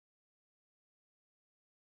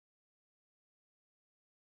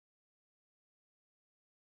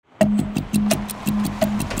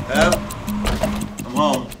I'm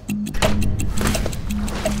home.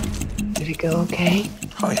 Did it go okay?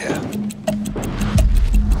 Oh, yeah.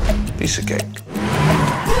 Piece of cake.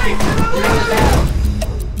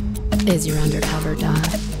 Is your undercover done?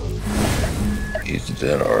 He's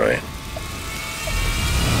dead, all right.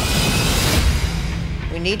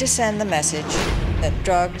 We need to send the message that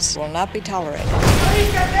drugs will not be tolerated.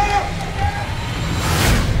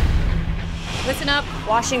 Listen up.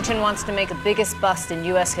 Washington wants to make the biggest bust in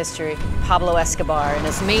U.S. history, Pablo Escobar, and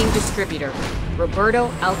his main distributor, Roberto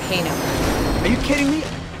Alcano. Are you kidding me?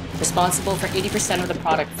 Responsible for 80% of the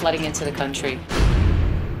product flooding into the country.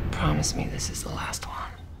 Promise me this is the last one.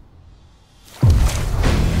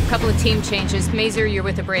 Couple of team changes. Mazer, you're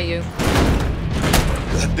with Abreu.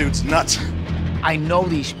 That dude's nuts. I know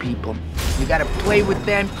these people. You gotta play with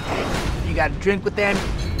them. You gotta drink with them.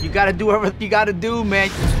 You gotta do whatever you gotta do,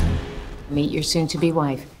 man. Meet your soon-to-be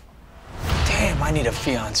wife. Damn, I need a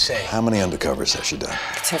fiancé. How many undercovers has she done?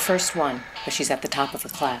 It's her first one, but she's at the top of the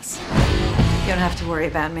class. You don't have to worry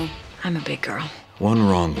about me. I'm a big girl. One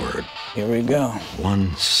wrong word. Here we go.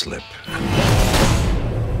 One slip.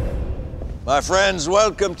 My friends,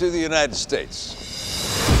 welcome to the United States.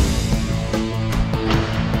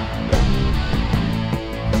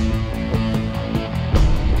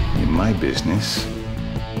 In my business,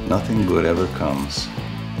 nothing good ever comes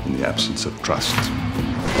in the absence of trust.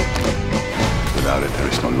 Without it, there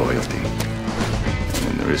is no loyalty. And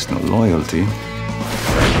when there is no loyalty,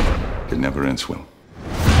 it never ends well.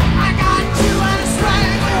 I got you on a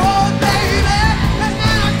stranglehold, baby, and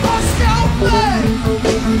then I crossed your blood.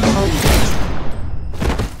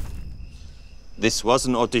 This was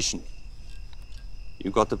an audition. You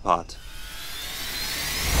got the part.